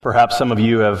Perhaps some of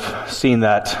you have seen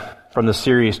that from the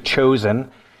series Chosen,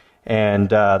 and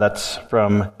that's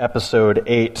from episode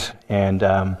 8. And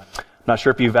I'm not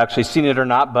sure if you've actually seen it or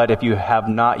not, but if you have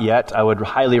not yet, I would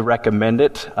highly recommend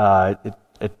it.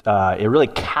 It really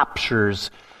captures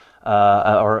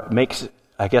or makes,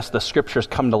 I guess, the scriptures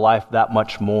come to life that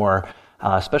much more,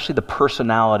 especially the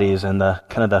personalities and the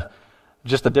kind of the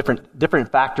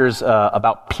different factors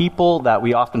about people that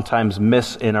we oftentimes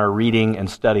miss in our reading and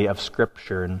study of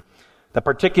Scripture. And the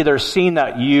particular scene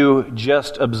that you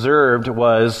just observed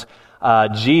was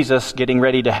Jesus getting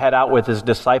ready to head out with his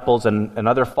disciples and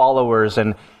other followers,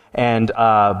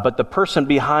 but the person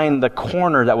behind the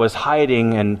corner that was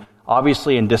hiding and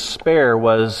obviously in despair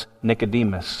was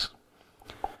Nicodemus.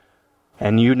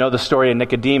 And you know the story of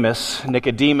Nicodemus.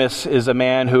 Nicodemus is a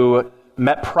man who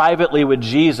met privately with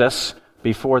Jesus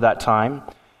before that time.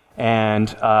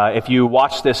 And if you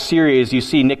watch this series, you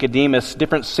see Nicodemus,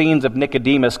 different scenes of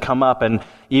Nicodemus come up. And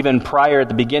even prior at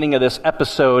the beginning of this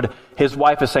episode, his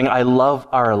wife is saying, "I love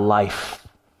our life.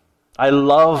 I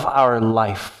love our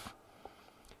life."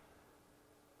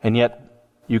 And yet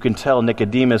you can tell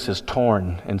Nicodemus is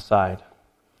torn inside.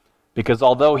 Because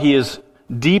although he is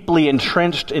deeply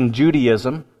entrenched in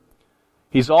Judaism,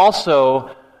 he's also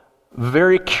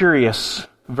very curious,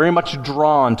 very much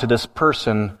drawn to this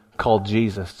person called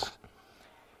Jesus.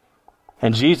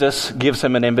 And Jesus gives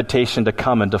him an invitation to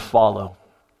come and to follow.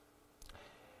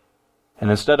 And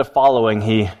instead of following,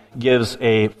 he gives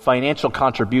a financial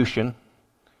contribution.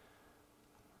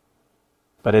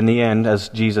 But in the end, as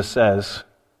Jesus says,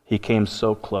 he came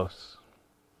so close.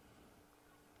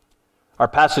 Our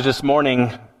passage this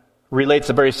morning relates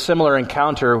a very similar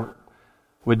encounter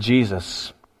with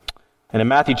Jesus. And in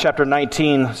Matthew chapter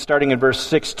 19, starting in verse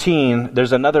 16,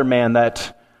 there's another man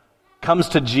that comes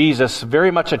to Jesus, very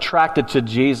much attracted to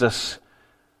Jesus,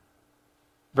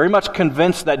 very much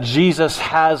convinced that Jesus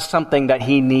has something that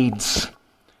he needs,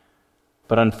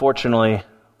 but unfortunately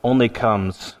only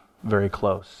comes very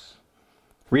close.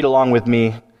 Read along with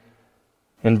me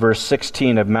in verse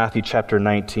 16 of Matthew chapter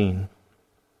 19,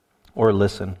 or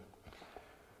listen.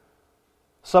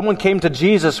 Someone came to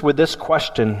Jesus with this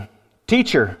question,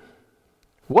 "Teacher,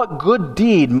 what good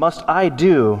deed must I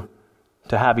do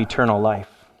to have eternal life?"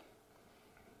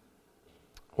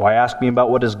 "Why ask me about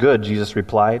what is good?" Jesus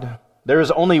replied. "There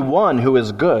is only one who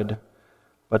is good.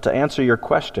 But to answer your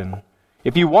question,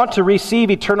 if you want to receive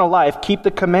eternal life, keep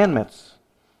the commandments."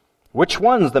 "Which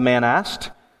ones?" the man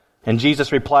asked. And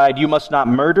Jesus replied, "You must not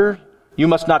murder. You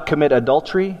must not commit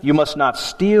adultery. You must not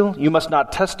steal. You must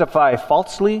not testify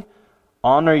falsely.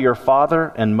 Honor your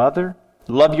father and mother.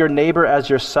 Love your neighbor as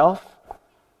yourself."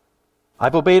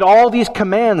 "I've obeyed all these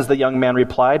commands," the young man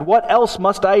replied. "What else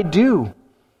must I do?"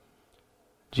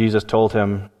 Jesus told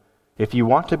him, "If you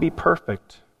want to be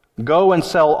perfect, go and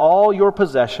sell all your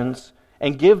possessions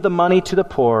and give the money to the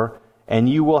poor, and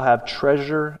you will have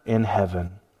treasure in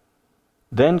heaven.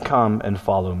 Then come and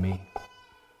follow me."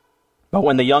 But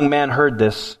when the young man heard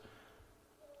this,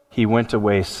 he went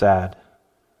away sad,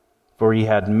 for he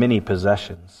had many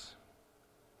possessions.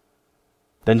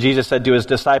 Then Jesus said to his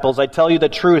disciples, "I tell you the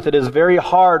truth, it is very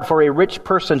hard for a rich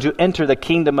person to enter the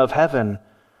kingdom of heaven.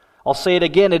 I'll say it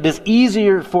again, it is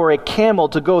easier for a camel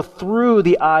to go through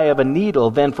the eye of a needle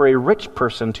than for a rich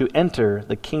person to enter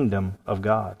the kingdom of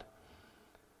God."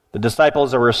 The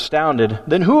disciples were astounded.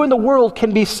 "Then who in the world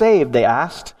can be saved?" they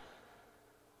asked.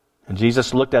 And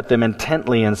Jesus looked at them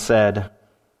intently and said,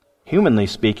 "Humanly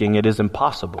speaking, it is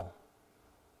impossible.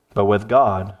 But with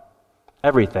God,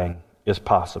 everything is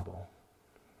possible."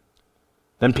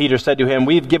 Then Peter said to him,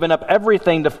 "We've given up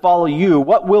everything to follow you.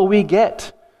 What will we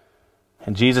get?"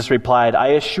 And Jesus replied, "I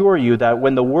assure you that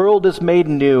when the world is made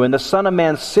new and the Son of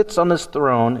Man sits on his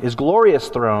throne, his glorious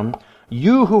throne,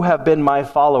 you who have been my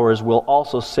followers will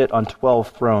also sit on 12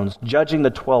 thrones, judging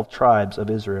the 12 tribes of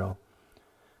Israel.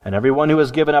 And everyone who has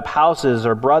given up houses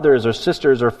or brothers or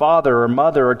sisters or father or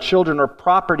mother or children or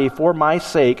property for my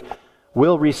sake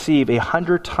will receive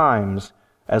 100 times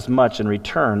as much in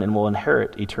return and will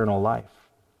inherit eternal life.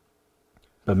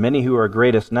 But many who are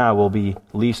greatest now will be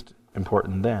least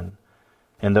important then.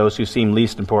 And those who seem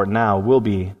least important now will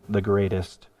be the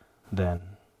greatest then."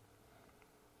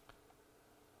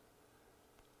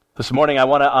 This morning I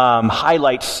want to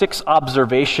highlight 6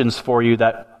 observations for you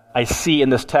that I see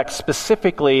in this text,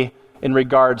 specifically in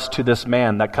regards to this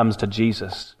man that comes to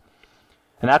Jesus.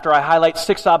 And after I highlight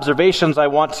 6 observations, I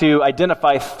want to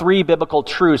identify 3 biblical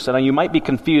truths. And you might be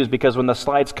confused because when the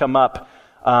slides come up,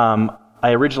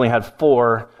 I originally had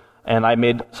 4, and I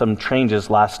made some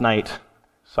changes last night.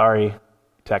 Sorry,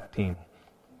 tech team.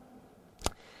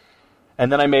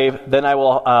 And then I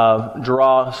will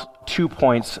draw 2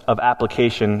 points of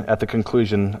application at the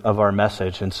conclusion of our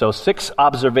message. And so 6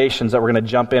 observations that we're going to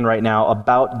jump in right now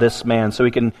about this man so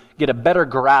we can get a better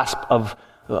grasp of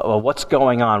what's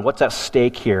going on, what's at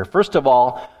stake here. First of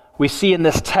all, we see in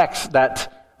this text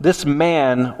that this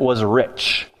man was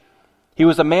rich. He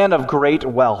was a man of great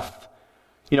wealth.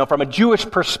 You know, from a Jewish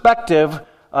perspective,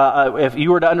 if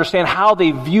you were to understand how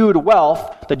they viewed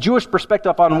wealth, the Jewish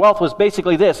perspective on wealth was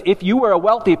basically this: if you were a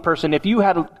wealthy person, if you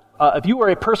were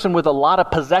a person with a lot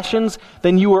of possessions,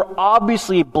 then you were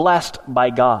obviously blessed by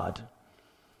God.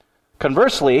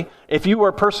 Conversely, if you were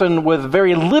a person with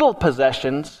very little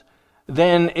possessions,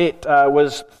 then it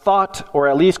was thought, or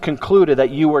at least concluded, that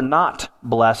you were not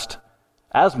blessed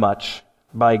as much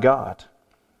by God.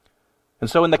 And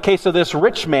so in the case of this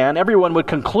rich man, everyone would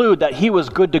conclude that he was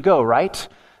good to go, right?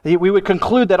 We would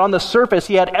conclude that on the surface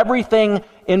he had everything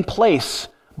in place,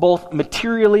 both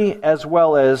materially as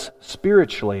well as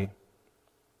spiritually.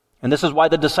 And this is why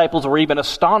the disciples were even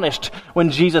astonished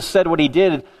when Jesus said what he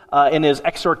did in his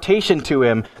exhortation to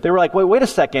him. They were like, wait a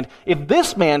second, if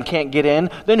this man can't get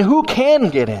in, then who can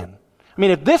get in? I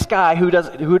mean, if this guy who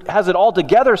has it all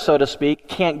together, so to speak,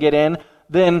 can't get in,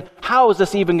 then how is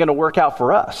this even going to work out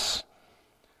for us?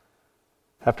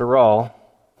 After all,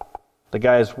 the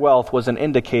guy's wealth was an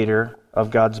indicator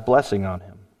of God's blessing on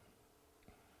him.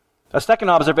 A second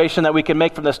observation that we can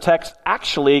make from this text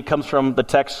actually comes from the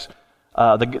text,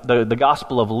 the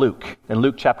Gospel of Luke, in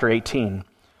Luke chapter 18.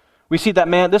 We see that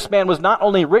this man was not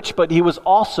only rich, but he was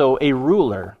also a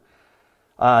ruler.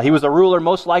 He was a ruler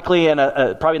most likely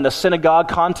probably in the synagogue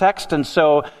context, and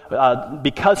so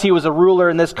because he was a ruler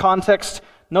in this context,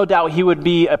 no doubt he would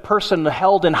be a person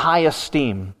held in high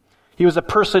esteem. He was a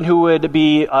person who would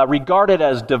be regarded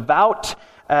as devout,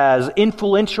 as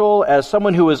influential, as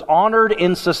someone who is honored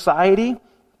in society.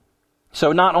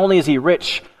 So not only is he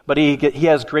rich, but he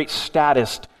has great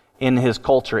status in his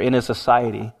culture, in his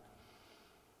society.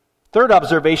 Third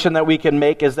observation that we can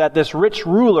make is that this rich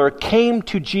ruler came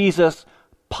to Jesus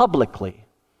publicly.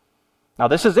 Now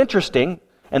this is interesting,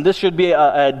 and this should be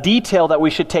a detail that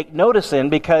we should take notice in,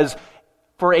 because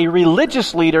for a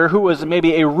religious leader who was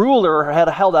maybe a ruler or had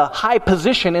held a high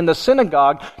position in the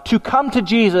synagogue to come to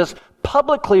Jesus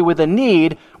publicly with a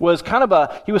need was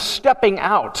he was stepping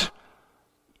out.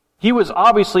 He was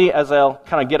obviously, as I'll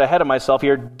kind of get ahead of myself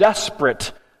here,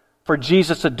 desperate for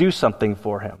Jesus to do something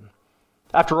for him.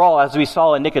 After all, as we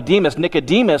saw in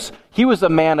Nicodemus, he was a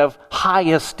man of high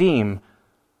esteem,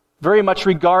 very much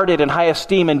regarded in high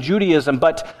esteem in Judaism,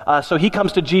 but so he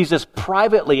comes to Jesus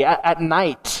privately at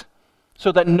night,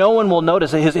 so that no one will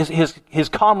notice. His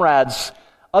comrades,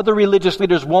 other religious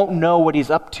leaders won't know what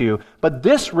he's up to. But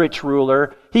this rich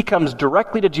ruler, he comes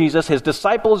directly to Jesus. His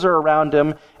disciples are around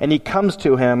him, and he comes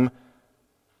to him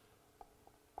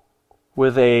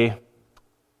with a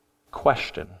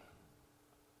question.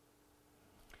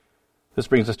 This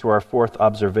brings us to our fourth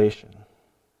observation.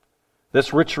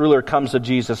 This rich ruler comes to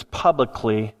Jesus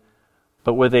publicly,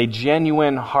 but with a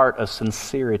genuine heart of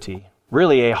sincerity,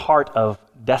 really a heart of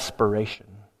desperation.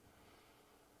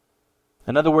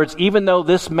 In other words, even though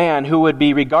this man who would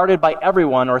be regarded by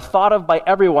everyone or thought of by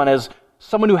everyone as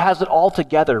someone who has it all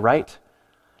together, right?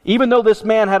 Even though this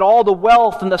man had all the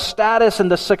wealth and the status and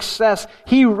the success,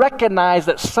 he recognized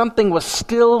that something was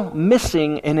still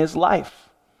missing in his life.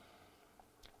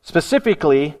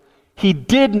 Specifically, he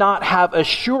did not have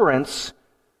assurance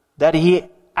that he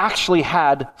actually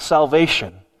had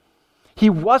salvation. He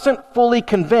wasn't fully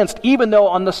convinced, even though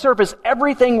on the surface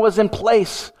everything was in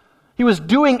place. He was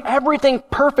doing everything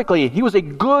perfectly. He was a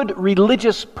good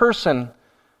religious person.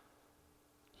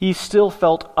 He still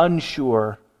felt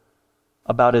unsure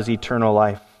about his eternal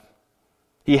life.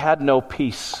 He had no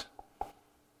peace.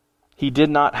 He did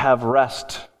not have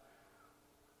rest,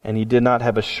 and he did not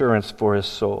have assurance for his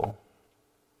soul.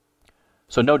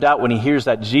 So no doubt when he hears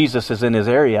that Jesus is in his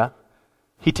area,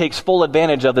 he takes full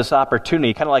advantage of this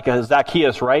opportunity, kind of like a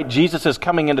Zacchaeus, right? Jesus is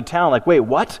coming into town like, wait,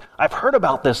 what? I've heard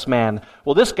about this man.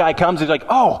 Well, this guy comes, he's like,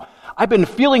 oh, I've been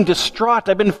feeling distraught.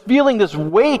 I've been feeling this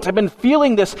weight. I've been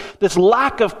feeling this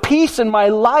lack of peace in my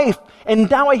life. And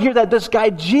now I hear that this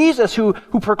guy, Jesus, who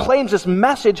proclaims this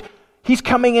message, he's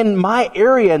coming in my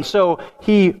area. And so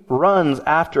he runs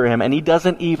after him, and he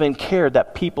doesn't even care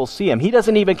that people see him. He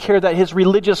doesn't even care that his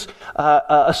religious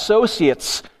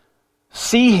associates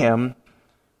see him.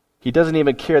 He doesn't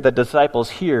even care that disciples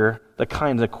hear the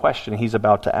kinds of question he's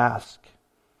about to ask.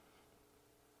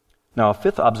 Now, a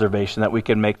fifth observation that we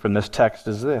can make from this text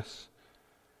is this.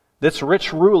 This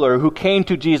rich ruler who came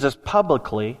to Jesus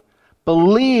publicly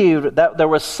believed that there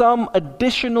was some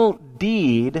additional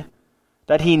deed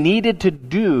that he needed to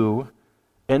do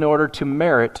in order to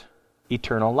merit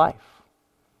eternal life.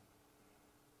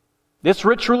 This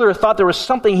rich ruler thought there was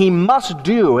something he must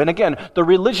do. And again, the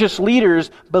religious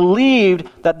leaders believed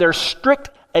that their strict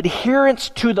adherence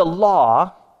to the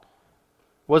law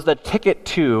was the ticket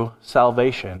to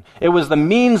salvation. It was the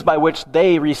means by which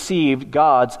they received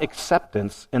God's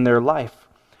acceptance in their life.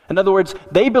 In other words,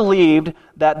 they believed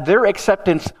that their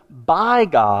acceptance by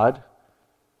God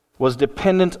was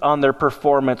dependent on their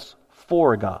performance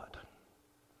for God.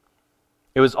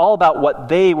 It was all about what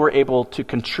they were able to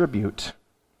contribute.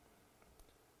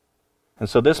 And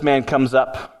so this man comes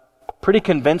up pretty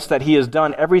convinced that he has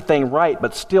done everything right,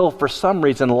 but still for some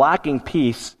reason lacking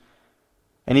peace.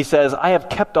 And he says, I have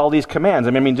kept all these commands.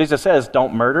 I mean, Jesus says,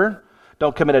 don't murder,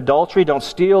 don't commit adultery, don't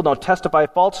steal, don't testify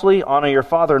falsely, honor your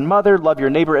father and mother, love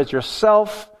your neighbor as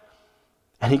yourself.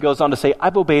 And he goes on to say,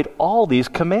 I've obeyed all these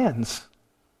commands.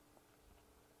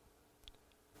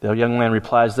 The young man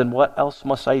replies, then what else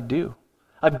must I do?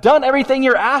 I've done everything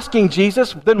you're asking,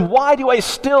 Jesus. Then why do I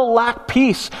still lack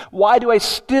peace? Why do I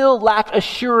still lack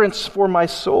assurance for my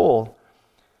soul?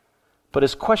 But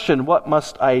his question, what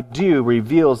must I do,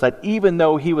 reveals that even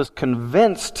though he was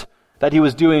convinced that he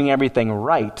was doing everything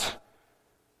right,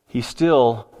 he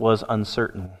still was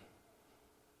uncertain.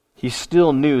 He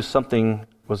still knew something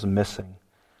was missing.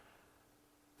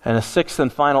 And a sixth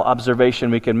and final observation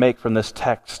we can make from this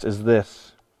text is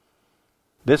this.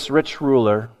 This rich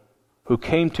ruler who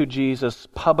came to Jesus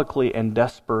publicly in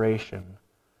desperation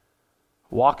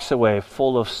walks away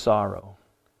full of sorrow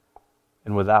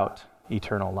and without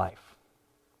eternal life.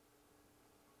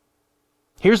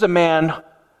 Here's a man,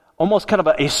 almost kind of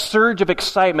a surge of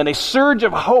excitement, a surge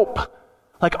of hope.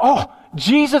 Like, oh,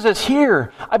 Jesus is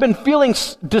here. I've been feeling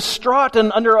distraught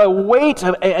and under a weight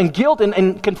and guilt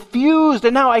and confused,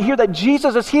 and now I hear that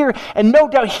Jesus is here, and no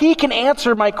doubt he can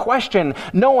answer my question.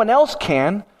 No one else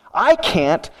can. I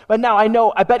can't, but now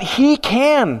I bet he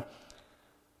can.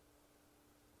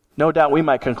 No doubt we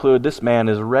might conclude this man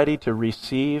is ready to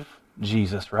receive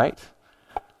Jesus, right?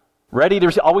 Ready to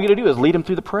receive. All we got to do is lead him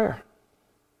through the prayer.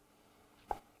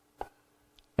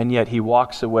 And yet he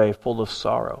walks away full of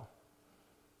sorrow.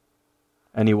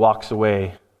 And he walks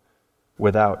away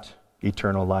without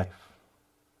eternal life.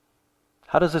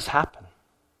 How does this happen?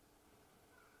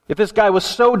 If this guy was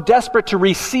so desperate to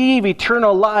receive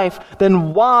eternal life,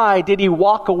 then why did he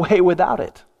walk away without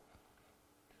it?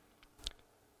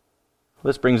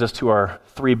 This brings us to our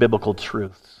three biblical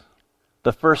truths.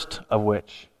 The first of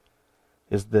which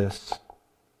is this.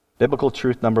 Biblical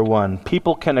truth number one.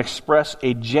 People can express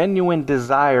a genuine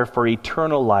desire for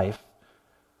eternal life,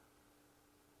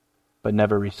 but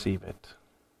never receive it.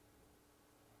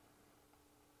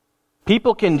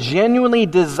 People can genuinely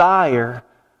desire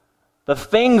the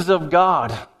things of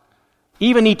God,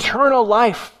 even eternal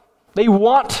life. They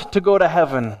want to go to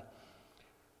heaven,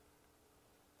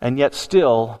 and yet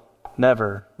still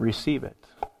never receive it.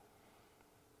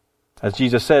 As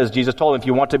Jesus says, Jesus told him, if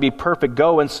you want to be perfect,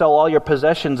 go and sell all your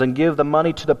possessions and give the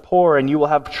money to the poor, and you will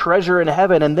have treasure in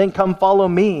heaven, and then come follow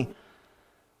me.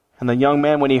 And the young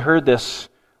man, when he heard this,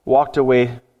 walked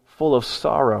away full of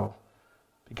sorrow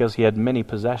because he had many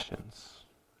possessions.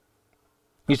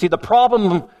 You see, the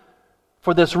problem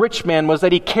for this rich man was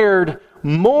that he cared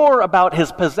more about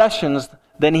his possessions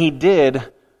than he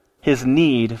did his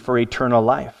need for eternal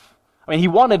life. I mean, he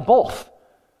wanted both.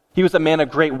 He was a man of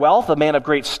great wealth, a man of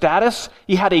great status.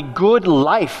 He had a good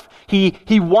life.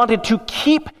 He wanted to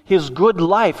keep his good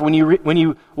life. When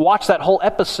you watch that whole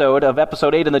episode of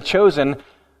episode 8 in The Chosen,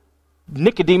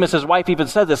 Nicodemus, his wife, even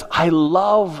said this, I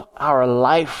love our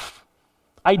life.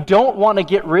 I don't want to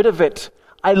get rid of it.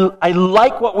 I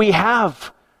like what we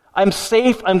have. I'm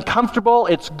safe. I'm comfortable.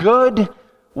 It's good.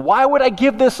 Why would I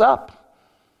give this up?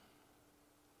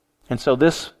 And so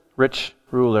this rich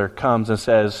ruler comes and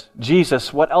says,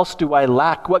 Jesus, what else do I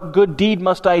lack? What good deed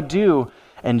must I do?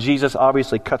 And Jesus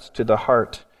obviously cuts to the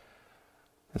heart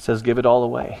and says, give it all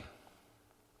away.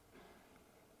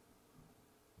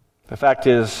 The fact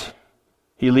is,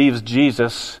 he leaves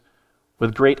Jesus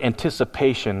with great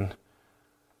anticipation,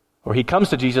 or he comes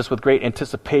to Jesus with great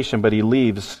anticipation, but he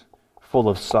leaves full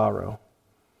of sorrow.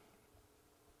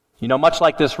 You know, much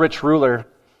like this rich ruler,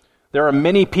 there are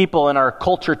many people in our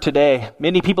culture today,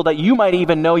 many people that you might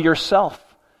even know yourself,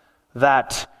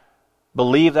 that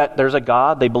believe that there's a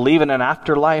God, they believe in an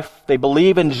afterlife, they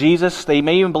believe in Jesus, they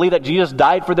may even believe that Jesus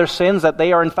died for their sins, that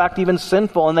they are in fact even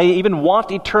sinful, and they even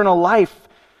want eternal life.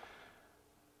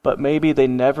 But maybe they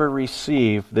never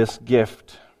receive this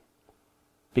gift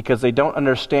because they don't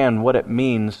understand what it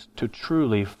means to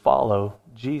truly follow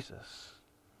Jesus.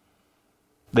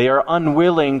 They are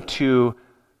unwilling to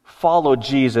follow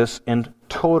Jesus in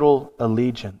total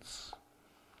allegiance.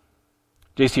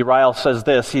 J.C. Ryle says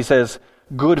this. He says,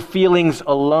 good feelings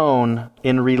alone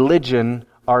in religion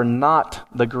are not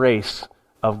the grace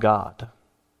of God.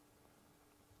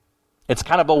 It's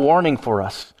kind of a warning for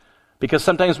us, because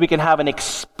sometimes we can have an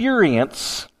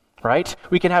experience, right?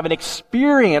 We can have an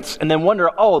experience and then wonder,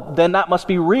 oh, then that must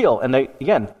be real. And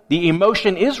again, the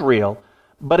emotion is real,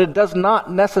 but it does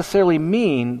not necessarily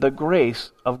mean the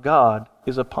grace of God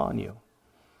is upon you.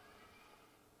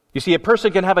 You see, a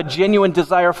person can have a genuine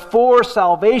desire for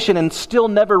salvation and still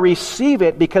never receive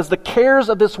it because the cares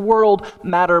of this world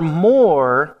matter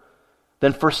more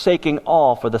than forsaking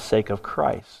all for the sake of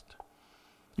Christ.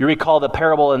 You recall the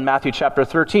parable in Matthew chapter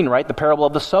 13, right? The parable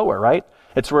of the sower, right?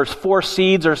 It's where 4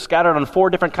 seeds are scattered on 4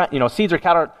 different seeds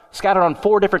are scattered on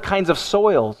 4 different kinds of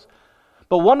soils.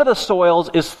 But one of the soils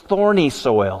is thorny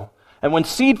soil. And when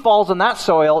seed falls on that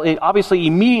soil, it obviously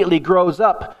immediately grows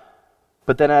up.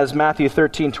 But then as Matthew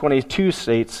 13:22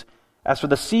 states, as for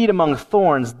the seed among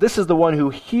thorns, this is the one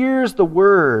who hears the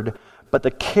word, but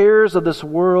the cares of this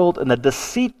world and the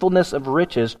deceitfulness of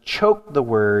riches choke the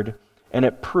word, and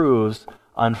it proves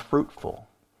unfruitful.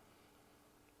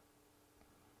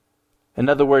 In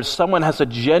other words, someone has a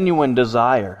genuine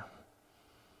desire,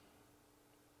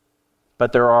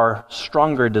 but there are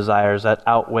stronger desires that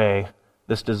outweigh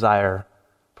this desire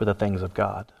for the things of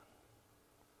God.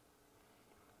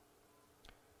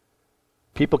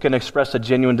 People can express a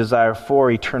genuine desire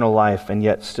for eternal life and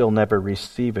yet still never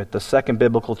receive it. The second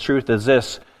biblical truth is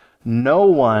this: no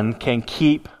one can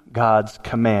keep God's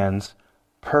commands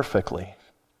perfectly.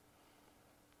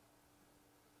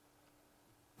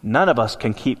 None of us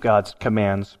can keep God's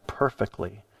commands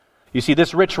perfectly. You see,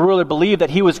 this rich ruler believed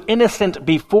that he was innocent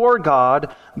before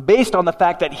God based on the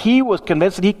fact that he was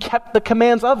convinced that he kept the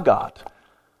commands of God.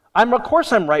 Of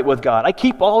course I'm right with God. I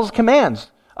keep all his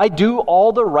commands. I do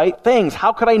all the right things.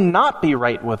 How could I not be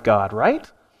right with God, right?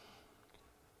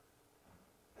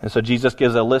 And so Jesus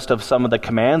gives a list of some of the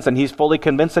commands, and he's fully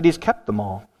convinced that he's kept them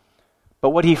all. But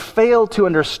what he failed to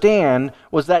understand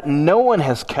was that no one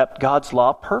has kept God's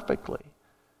law perfectly.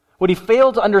 What he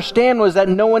failed to understand was that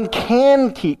no one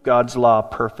can keep God's law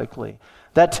perfectly.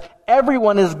 That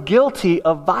everyone is guilty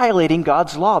of violating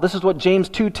God's law. This is what James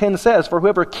 2:10 says, for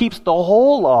whoever keeps the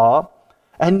whole law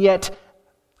and yet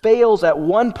fails at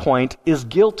one point is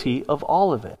guilty of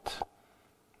all of it.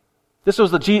 This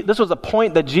was a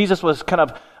point that Jesus was kind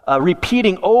of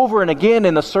repeating over and again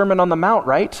in the Sermon on the Mount,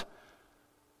 right?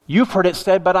 You've heard it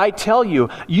said, but I tell you,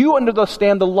 you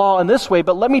understand the law in this way,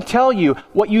 but let me tell you,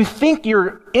 what you think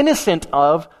you're innocent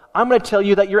of, I'm going to tell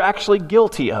you that you're actually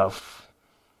guilty of.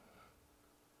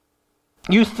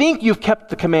 You think you've kept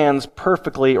the commands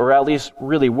perfectly, or at least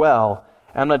really well,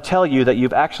 and I'm going to tell you that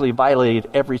you've actually violated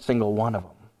every single one of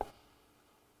them.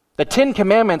 The 10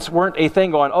 Commandments weren't a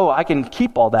thing going, oh, I can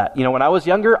keep all that. You know, when I was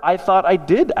younger, I thought I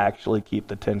did actually keep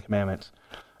the 10 Commandments.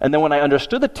 And then when I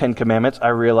understood the 10 Commandments, I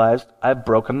realized I've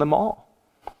broken them all.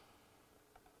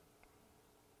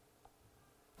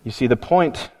 You see, the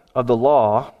point of the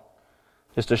law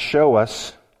is to show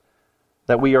us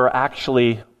that we are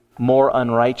actually more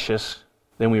unrighteous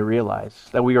than we realize,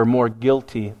 that we are more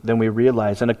guilty than we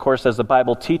realize. And of course, as the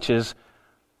Bible teaches,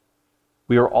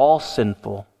 we are all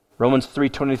sinful. Romans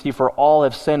 3:23, for all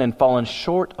have sinned and fallen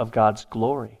short of God's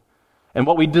glory. And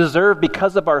what we deserve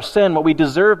because of our sin, what we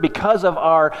deserve because of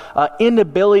our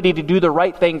inability to do the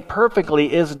right thing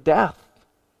perfectly is death.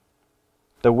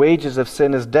 The wages of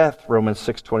sin is death, Romans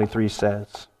 6:23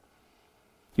 says.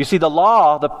 You see, the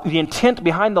law, the intent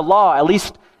behind the law, at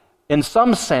least in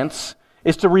some sense,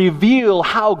 is to reveal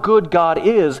how good God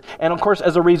is. And of course,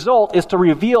 as a result, is to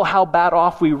reveal how bad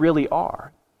off we really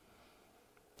are.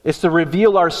 It's to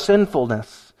reveal our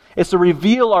sinfulness. It's to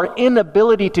reveal our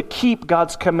inability to keep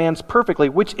God's commands perfectly,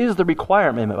 which is the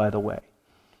requirement, by the way.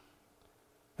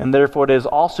 And therefore, it is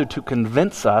also to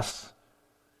convince us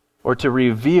or to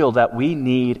reveal that we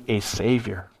need a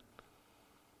Savior.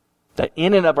 That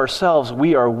in and of ourselves,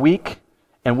 we are weak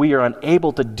and we are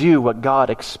unable to do what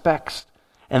God expects.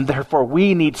 And therefore,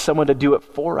 we need someone to do it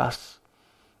for us.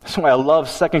 That's why I love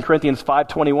 2 Corinthians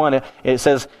 5:21. It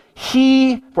says,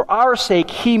 for our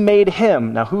sake, he made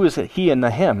him. Now, who is it, he and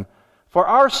the him? For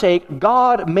our sake,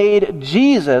 God made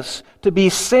Jesus to be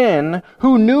sin,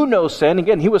 who knew no sin.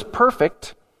 Again, he was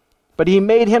perfect, but he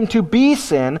made him to be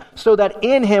sin so that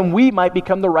in him we might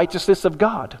become the righteousness of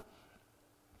God.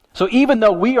 So even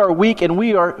though we are weak and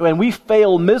we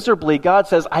fail miserably, God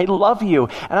says, I love you,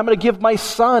 and I'm going to give my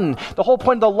son. The whole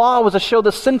point of the law was to show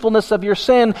the sinfulness of your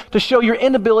sin, to show your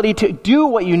inability to do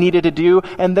what you needed to do,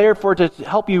 and therefore to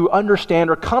help you understand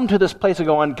or come to this place of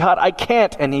going, God, I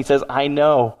can't. And he says, I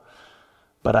know,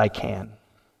 but I can.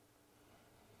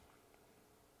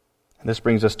 And this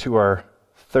brings us to our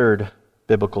third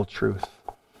biblical truth.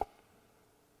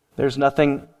 There's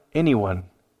nothing anyone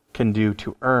can do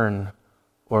to earn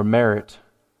or merit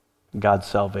God's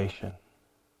salvation.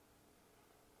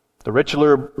 The rich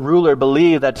ruler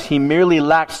believed that he merely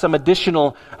lacked some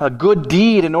additional good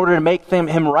deed in order to make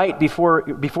him right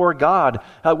before God.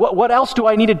 What else do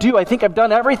I need to do? I think I've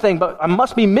done everything, but I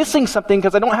must be missing something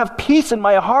because I don't have peace in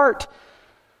my heart.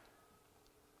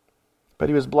 But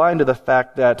he was blind to the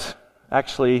fact that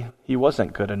actually he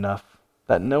wasn't good enough,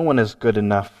 that no one is good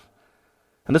enough.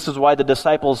 And this is why the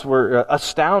disciples were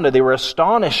astounded. They were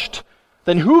astonished.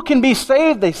 Then who can be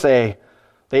saved,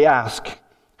 they ask.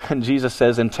 And Jesus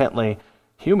says intently,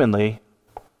 humanly,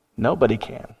 nobody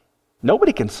can.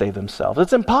 Nobody can save themselves.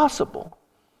 It's impossible.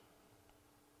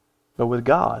 But with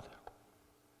God,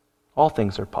 all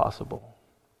things are possible.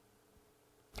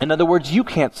 In other words, you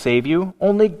can't save you.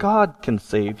 Only God can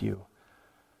save you.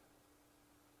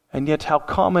 And yet how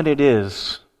common it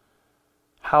is,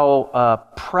 how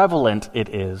prevalent it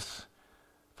is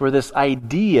for this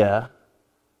idea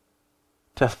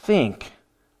to think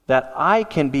that I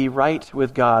can be right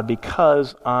with God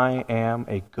because I am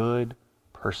a good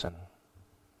person.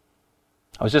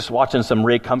 I was just watching some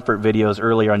Ray Comfort videos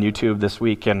earlier on YouTube this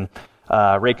week, and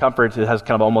Ray Comfort has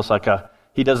kind of almost like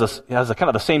he has a kind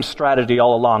of the same strategy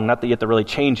all along, not that you have to really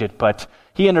change it, but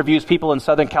he interviews people in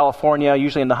Southern California,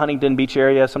 usually in the Huntington Beach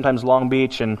area, sometimes Long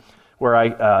Beach, and where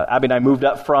Abby and I moved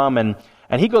up from, and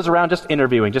he goes around just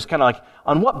interviewing, just kind of like,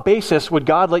 on what basis would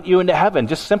God let you into heaven?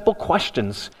 Just simple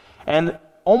questions. And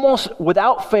almost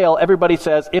without fail, everybody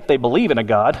says, if they believe in a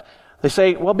God, they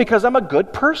say, well, because I'm a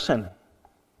good person.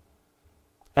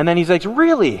 And then he's like,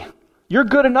 really? You're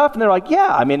good enough? And they're like,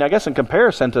 yeah, I mean, I guess in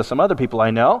comparison to some other people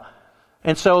I know.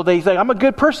 And so they say, I'm a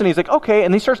good person. He's like, okay.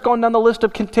 And he starts going down the list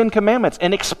of 10 commandments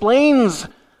and explains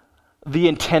the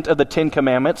intent of the 10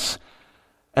 commandments.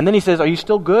 And then he says, are you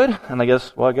still good? And I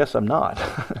guess I'm not.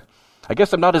 I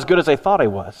guess I'm not as good as I thought I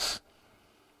was.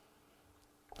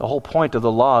 The whole point of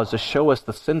the law is to show us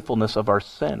the sinfulness of our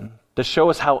sin, to show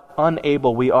us how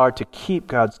unable we are to keep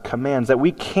God's commands, that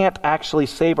we can't actually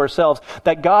save ourselves,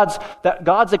 that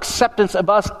God's acceptance of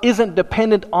us isn't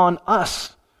dependent on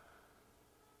us,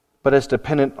 but it's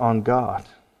dependent on God.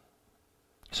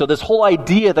 So this whole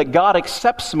idea that God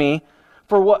accepts me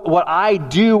for what I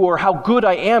do or how good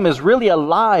I am is really a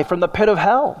lie from the pit of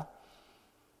hell.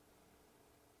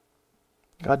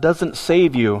 God doesn't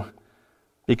save you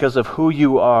because of who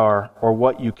you are or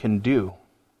what you can do.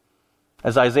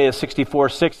 As Isaiah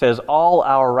 64:6 says, all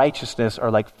our righteousness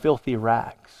are like filthy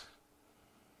rags.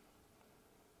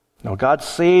 No, God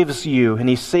saves you, and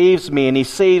He saves me, and He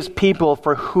saves people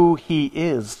for who He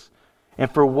is and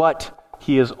for what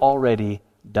He has already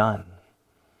done.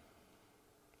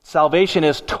 Salvation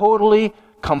is totally,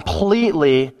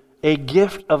 completely a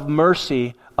gift of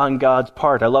mercy on God's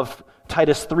part. I love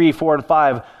Titus 3:4 and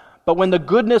 5. But when the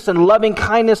goodness and loving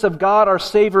kindness of God, our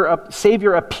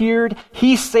Savior, appeared,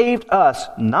 He saved us,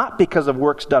 not because of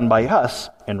works done by us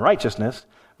in righteousness,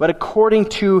 but according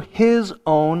to His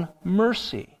own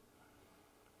mercy.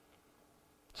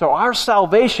 So our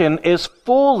salvation is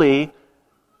fully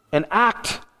an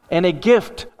act and a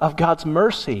gift of God's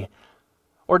mercy.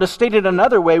 Or to state it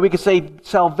another way, we could say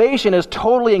salvation is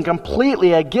totally and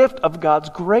completely a gift of God's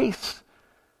grace.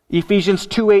 Ephesians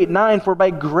 2:8-9, for by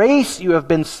grace you have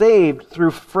been saved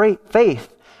through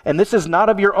faith, and this is not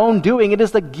of your own doing, it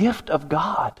is the gift of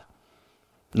God,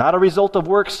 not a result of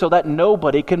works, so that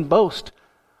nobody can boast.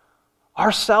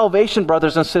 Our salvation,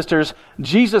 brothers and sisters,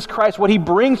 Jesus Christ, what He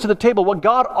brings to the table, what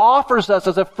God offers us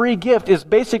as a free gift is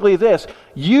basically this: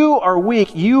 you are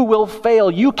weak, you will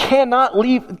fail, you cannot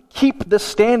keep the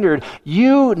standard,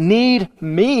 you need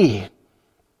me.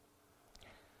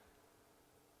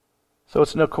 So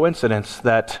it's no coincidence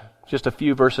that just a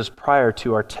few verses prior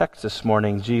to our text this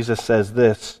morning, Jesus says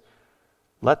this: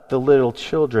 let the little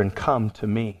children come to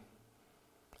me,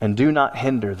 and do not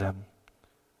hinder them,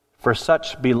 for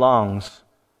such belongs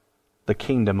the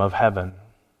kingdom of heaven.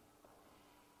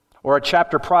 Or a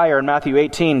chapter prior in Matthew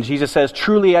 18, Jesus says,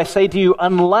 truly I say to you,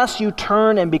 unless you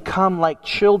turn and become like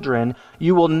children,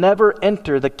 you will never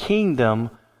enter the kingdom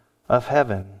of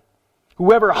heaven.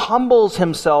 Whoever humbles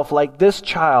himself like this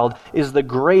child is the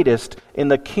greatest in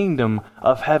the kingdom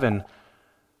of heaven.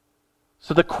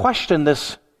 So the question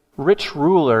this rich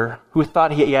ruler who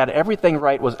thought he had everything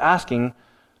right was asking,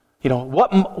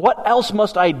 what else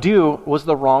must I do, was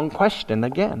the wrong question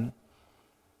again.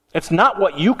 It's not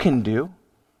what you can do.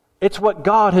 It's what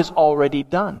God has already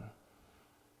done.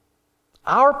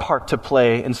 Our part to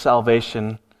play in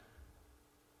salvation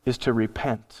is to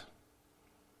repent.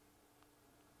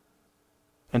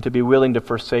 and to be willing to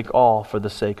forsake all for the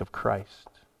sake of Christ.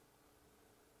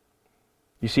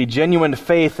 You see, genuine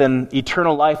faith and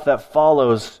eternal life that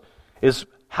follows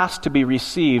has to be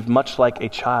received much like a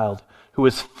child who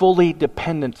is fully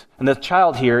dependent. And the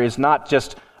child here is not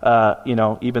just,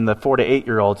 even the 4 to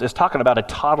 8-year-olds. It's talking about a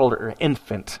toddler or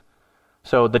infant.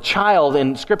 So the child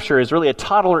in Scripture is really a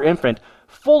toddler or infant,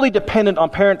 fully dependent on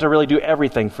parent to really do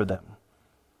everything for them.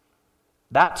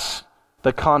 That's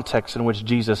the context in which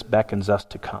Jesus beckons us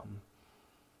to come.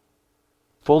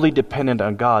 Fully dependent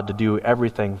on God to do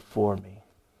everything for me.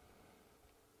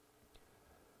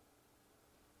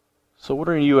 So what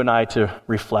are you and I to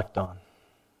reflect on?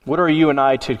 What are you and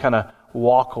I to kind of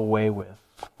walk away with?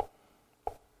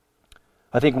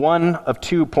 I think one of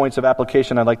 2 points of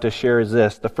application I'd like to share is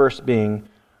this. The first being,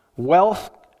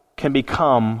 wealth can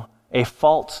become a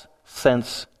false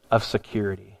sense of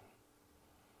security.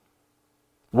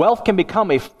 Wealth can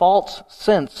become a false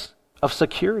sense of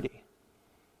security.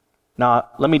 Now,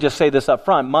 let me just say this up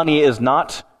front. Money is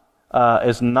not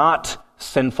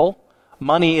sinful.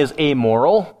 Money is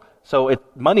amoral. So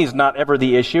money is not ever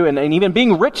the issue. And even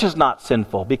being rich is not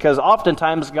sinful, because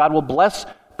oftentimes God will bless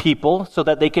people so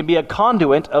that they can be a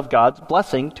conduit of God's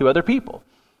blessing to other people.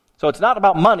 So it's not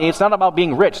about money. It's not about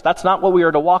being rich. That's not what we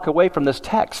are to walk away from this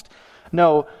text.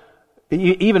 No,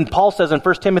 even Paul says in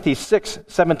 1 Timothy 6,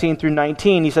 17 through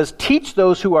 19, he says, teach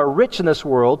those who are rich in this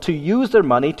world to use their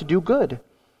money to do good.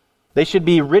 They should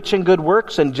be rich in good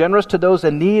works and generous to those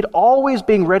in need, always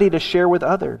being ready to share with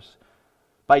others.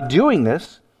 By doing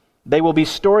this, they will be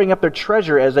storing up their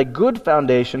treasure as a good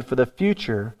foundation for the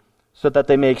future, so that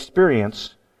they may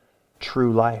experience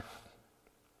true life.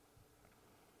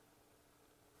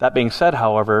 That being said,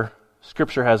 however,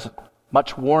 Scripture has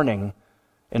much warning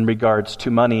in regards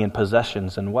to money and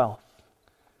possessions and wealth.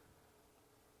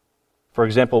 For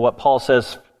example, what Paul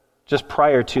says just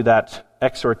prior to that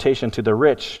exhortation to the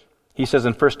rich, he says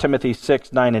in 1 Timothy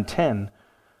 6, 9 and 10,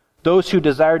 those who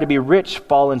desire to be rich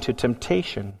fall into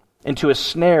temptation, into a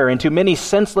snare, into many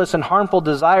senseless and harmful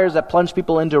desires that plunge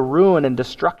people into ruin and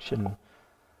destruction.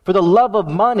 For the love of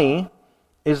money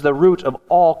is the root of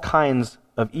all kinds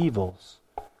of evils.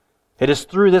 It is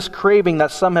through this craving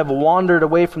that some have wandered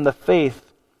away from the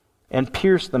faith and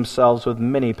pierced themselves with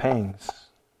many pangs.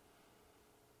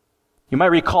 You might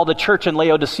recall the church in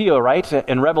Laodicea, right?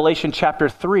 In Revelation chapter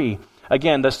 3.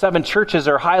 Again, the 7 churches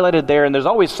are highlighted there, and there's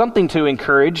always something to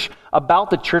encourage about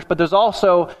the church, but there's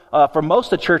also, for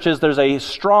most of the churches, there's a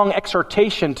strong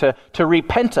exhortation to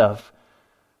repent of.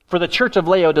 For the church of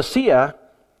Laodicea,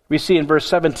 we see in verse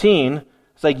 17,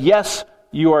 it's like, yes,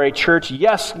 you are a church.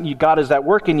 Yes, God is at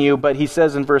work in you. But he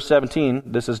says in verse 17,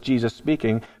 this is Jesus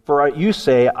speaking, for you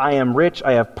say, I am rich,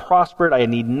 I have prospered, I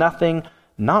need nothing,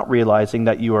 not realizing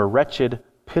that you are wretched,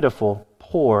 pitiful,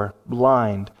 poor,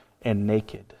 blind, and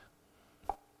naked.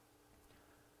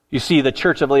 You see, the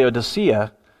church of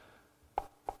Laodicea,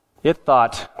 it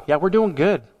thought, yeah, we're doing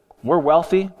good. We're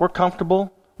wealthy. We're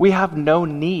comfortable. We have no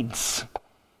needs.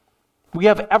 We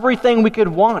have everything we could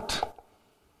want.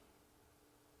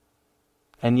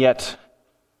 And yet,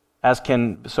 as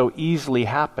can so easily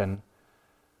happen,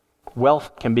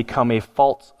 wealth can become a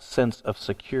false sense of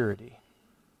security.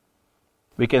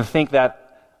 We can think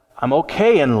that I'm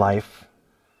okay in life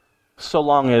so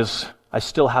long as I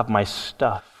still have my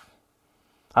stuff.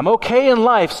 I'm okay in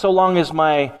life so long as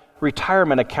my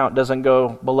retirement account doesn't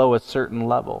go below a certain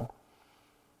level.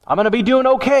 I'm going to be doing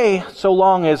okay so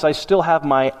long as I still have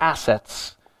my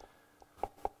assets.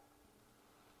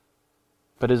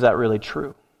 But is that really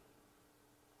true?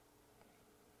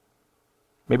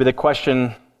 Maybe the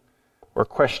question or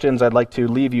questions I'd like to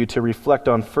leave you to reflect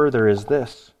on further is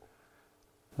this.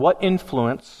 What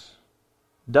influence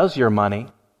does your money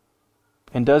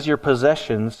and does your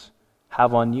possessions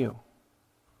have on you?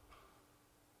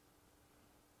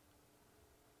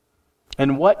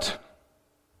 And what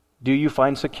do you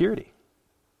find security?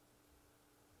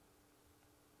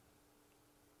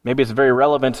 Maybe it's very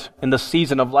relevant in the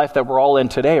season of life that we're all in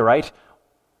today, right?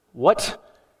 What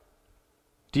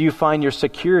do you find your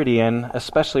security in,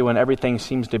 especially when everything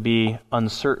seems to be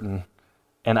uncertain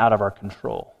and out of our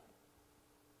control?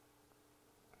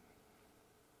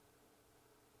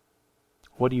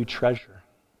 What do you treasure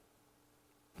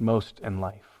most in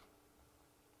life?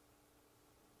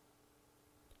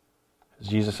 As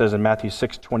Jesus says in Matthew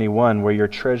 6:21, where your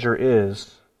treasure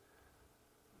is,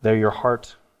 there your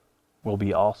heart will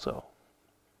be also.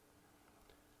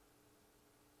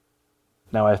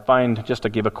 Now, I find, just to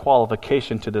give a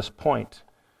qualification to this point,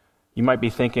 you might be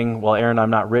thinking, well, Aaron,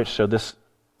 I'm not rich, so this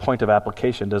point of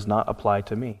application does not apply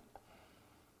to me.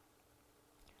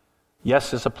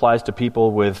 Yes, this applies to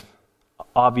people with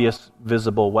obvious,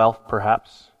 visible wealth,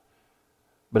 perhaps,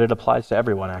 but it applies to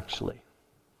everyone, actually.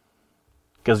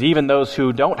 Because even those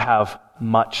who don't have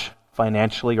much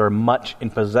financially or much in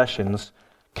possessions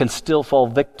can still fall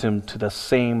victim to the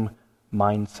same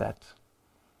mindset.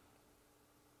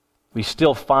 We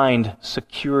still find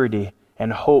security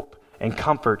and hope and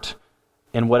comfort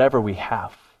in whatever we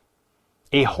have.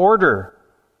 A hoarder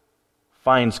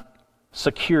finds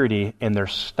security in their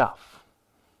stuff.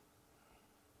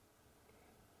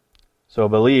 So I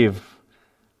believe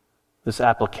this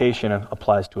application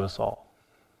applies to us all.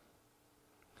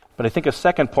 But I think a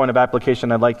second point of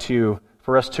application I'd like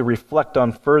for us to reflect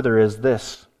on further is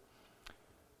this.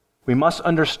 We must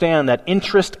understand that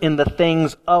interest in the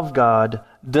things of God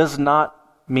does not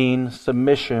mean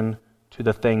submission to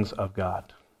the things of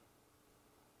God.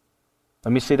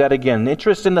 Let me say that again.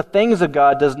 Interest in the things of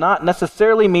God does not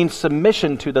necessarily mean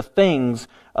submission to the things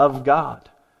of God.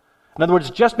 In other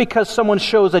words, just because someone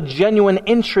shows a genuine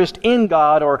interest in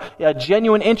God or a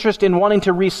genuine interest in wanting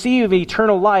to receive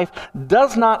eternal life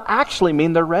does not actually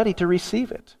mean they're ready to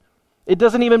receive it. It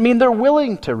doesn't even mean they're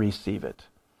willing to receive it.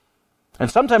 And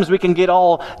sometimes we can get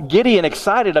all giddy and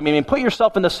excited. I mean, put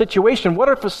yourself in the situation. What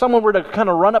if someone were to kind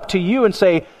of run up to you and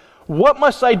say, "What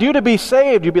must I do to be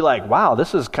saved?" You'd be like, "Wow,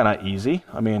 this is kind of easy."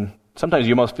 I mean, sometimes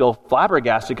you almost feel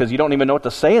flabbergasted because you don't even know what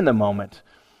to say in the moment.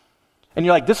 And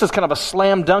you're like, this is kind of a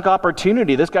slam dunk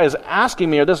opportunity. This guy is asking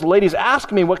me, or this lady's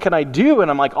asking me, what can I do?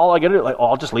 And I'm like, all I got to do,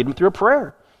 I'll just lead them through a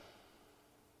prayer.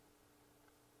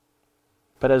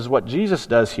 But as what Jesus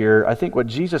does here, I think what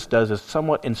Jesus does is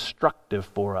somewhat instructive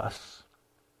for us.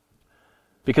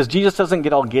 Because Jesus doesn't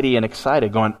get all giddy and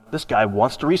excited going, this guy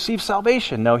wants to receive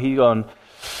salvation. No, he's going,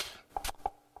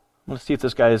 I'm going to see if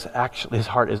this guy his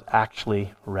heart is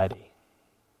actually ready.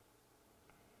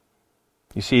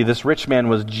 You see, this rich man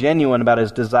was genuine about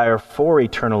his desire for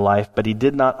eternal life, but he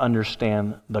did not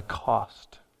understand the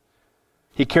cost.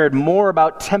 He cared more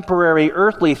about temporary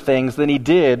earthly things than he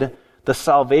did the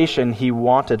salvation he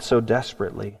wanted so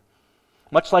desperately.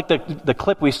 Much like the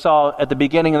clip we saw at the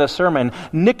beginning of the sermon,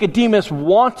 Nicodemus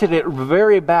wanted it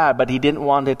very bad, but he didn't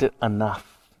want it enough.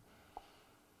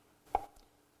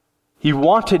 He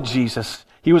wanted Jesus.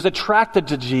 He was attracted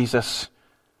to Jesus,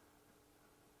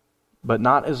 but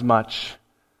not as much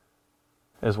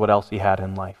as what else he had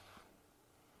in life.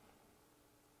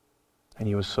 And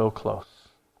he was so close.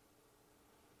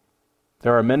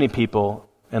 There are many people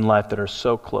in life that are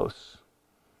so close.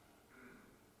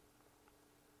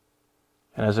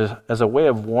 And as a way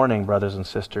of warning, brothers and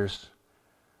sisters,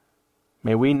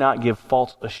 may we not give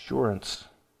false assurance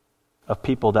of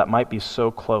people that might be so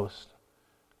close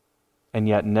and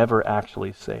yet never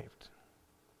actually saved.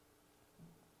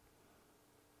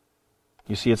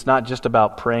 You see, it's not just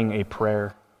about praying a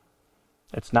prayer.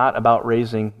 It's not about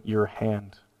raising your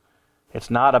hand. It's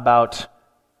not about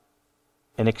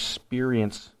an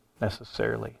experience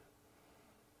necessarily.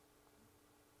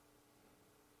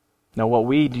 Now, what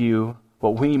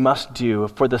we must do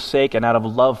for the sake and out of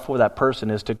love for that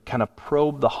person is to kind of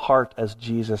probe the heart as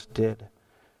Jesus did.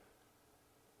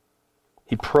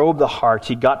 He probed the heart.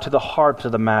 He got to the heart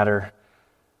of the matter,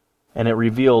 and it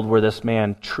revealed where this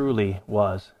man truly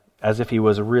was, as if he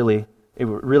was really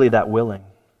that willing.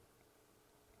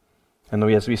 And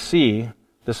as we see,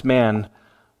 this man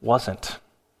wasn't.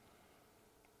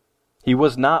 He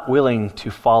was not willing to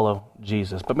follow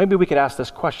Jesus. But maybe we could ask this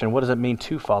question: what does it mean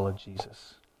to follow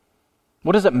Jesus?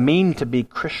 What does it mean to be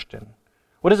Christian?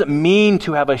 What does it mean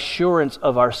to have assurance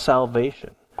of our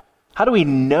salvation? How do we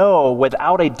know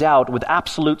without a doubt, with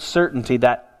absolute certainty,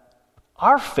 that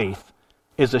our faith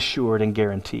is assured and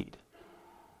guaranteed?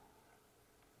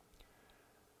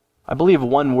 I believe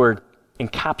one word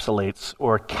encapsulates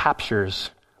or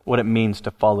captures what it means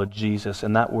to follow Jesus,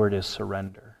 and that word is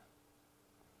surrender.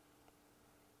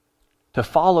 To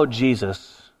follow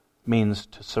Jesus means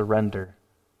to surrender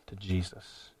to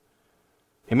Jesus.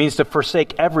 It means to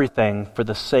forsake everything for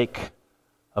the sake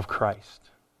of Christ.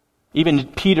 Even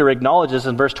Peter acknowledges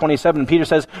in verse 27, Peter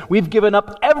says, we've given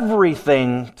up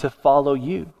everything to follow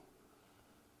you.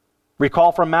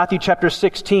 Recall from Matthew chapter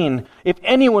 16, if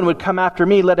anyone would come after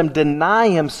me, let him deny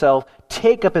himself,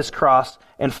 take up his cross,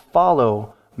 and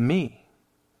follow me.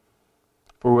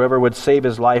 For whoever would save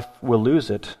his life will lose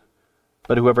it,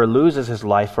 but whoever loses his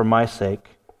life for my sake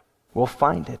will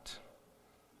find it.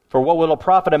 For what will it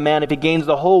profit a man if he gains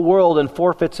the whole world and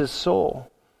forfeits his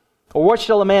soul? Or what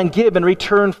shall a man give in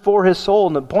return for his soul?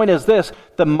 And the point is this: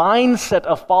 the mindset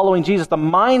of following Jesus, the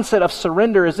mindset of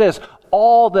surrender is this: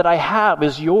 all that I have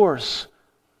is yours.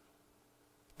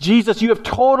 Jesus, you have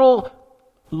total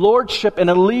lordship and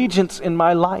allegiance in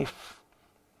my life.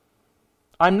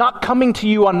 I'm not coming to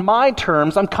you on my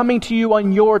terms, I'm coming to you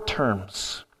on your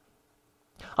terms.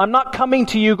 I'm not coming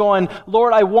to you going,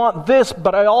 Lord, I want this,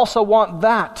 but I also want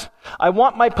that. I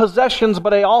want my possessions,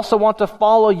 but I also want to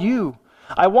follow you.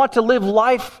 I want to live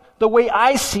life the way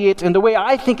I see it and the way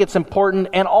I think it's important,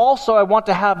 and also I want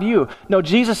to have you. No,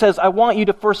 Jesus says, I want you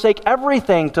to forsake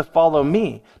everything to follow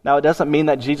me. Now, it doesn't mean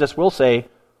that Jesus will say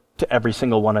to every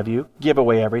single one of you, give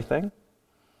away everything.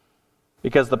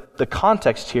 Because the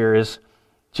context here is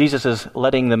Jesus is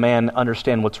letting the man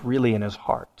understand what's really in his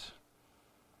heart.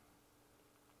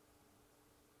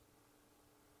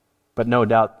 But no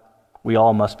doubt, we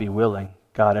all must be willing.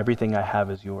 God, everything I have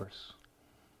is yours.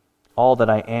 All that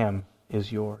I am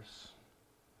is yours.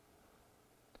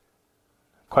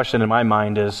 Question in my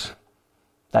mind is,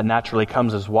 that naturally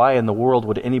comes is, why in the world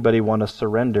would anybody want to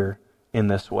surrender in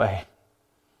this way?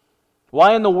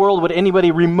 Why in the world would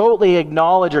anybody remotely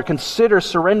acknowledge or consider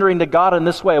surrendering to God in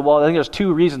this way? Well, I think there's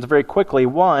two reasons very quickly.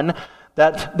 One,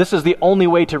 that this is the only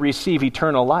way to receive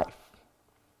eternal life.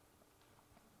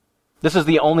 This is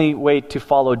the only way to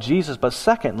follow Jesus. But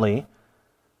secondly,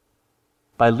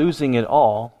 by losing it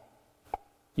all,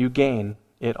 you gain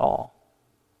it all.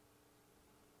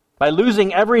 By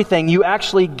losing everything, you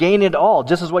actually gain it all.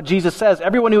 Just as what Jesus says,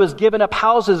 everyone who has given up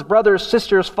houses, brothers,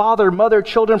 sisters, father, mother,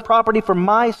 children, property for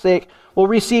my sake will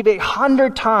receive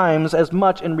 100 times as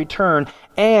much in return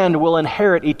and will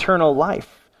inherit eternal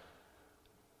life.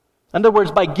 In other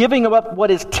words, by giving up what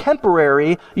is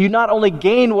temporary, you not only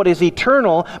gain what is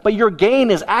eternal, but your gain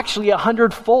is actually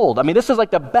 100-fold. I mean, this is like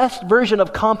the best version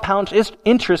of compound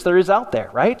interest there is out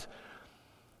there, right?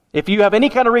 If you have any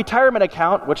kind of retirement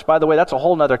account, which, by the way, that's a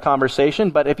whole nother conversation,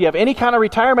 but if you have any kind of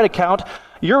retirement account,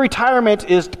 your retirement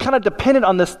is kind of dependent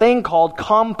on this thing called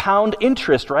compound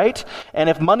interest, right? And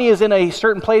if money is in a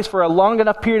certain place for a long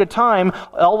enough period of time,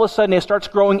 all of a sudden it starts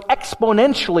growing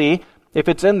exponentially if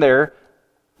it's in there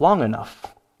long enough.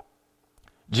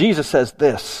 Jesus says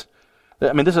this.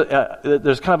 I mean,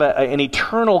 there's kind of an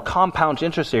eternal compound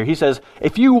interest here. He says,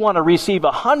 if you want to receive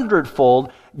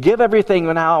 100-fold, give everything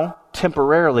now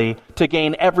temporarily to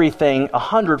gain everything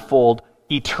 100-fold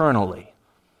eternally.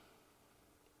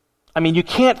 I mean, you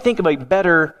can't think of a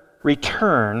better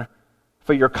return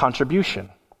for your contribution.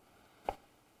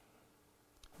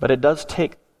 But it does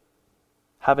take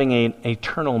having an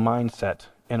eternal mindset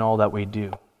in all that we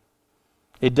do.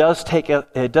 It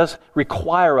does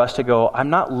require us to go, I'm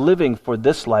not living for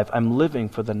this life, I'm living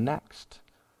for the next.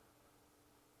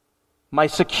 My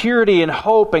security and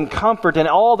hope and comfort and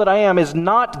all that I am is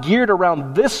not geared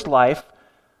around this life.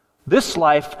 This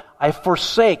life I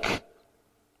forsake.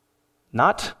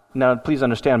 Now please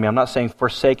understand me, I'm not saying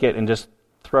forsake it and just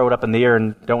throw it up in the air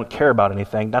and don't care about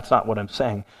anything. That's not what I'm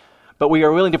saying. But we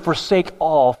are willing to forsake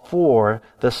all for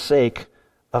the sake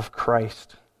of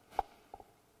Christ.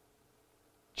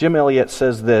 Jim Elliot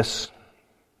says this,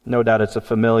 no doubt it's a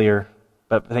familiar,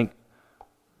 but I think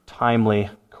timely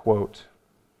quote.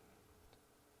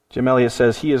 Jim Elliot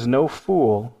says, he is no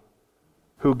fool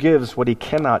who gives what he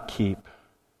cannot keep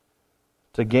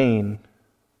to gain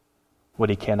what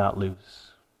he cannot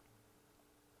lose.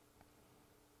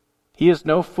 He is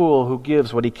no fool who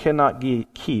gives what he cannot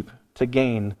keep to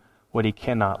gain what he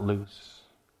cannot lose.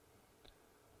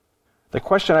 The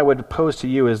question I would pose to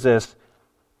you is this: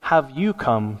 have you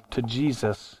come to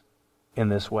Jesus in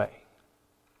this way?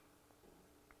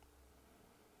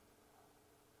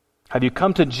 Have you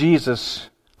come to Jesus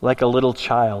like a little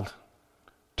child,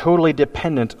 totally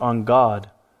dependent on God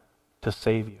to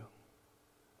save you?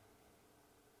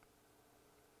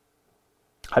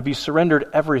 Have you surrendered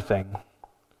everything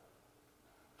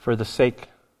for the sake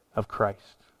of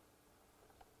Christ?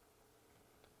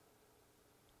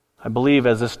 I believe,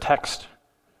 as this text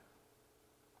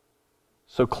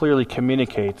so clearly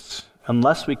communicates,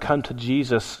 unless we come to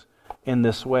Jesus in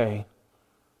this way,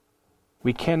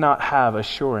 we cannot have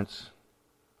assurance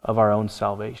of our own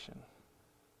salvation.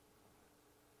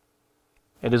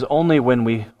 It is only when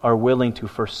we are willing to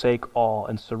forsake all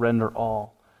and surrender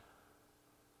all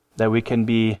that we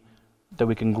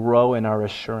can grow in our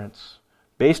assurance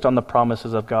based on the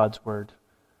promises of God's word,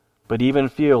 but even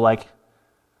feel like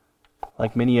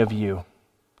many of you,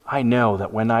 I know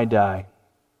that when I die,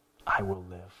 I will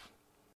live.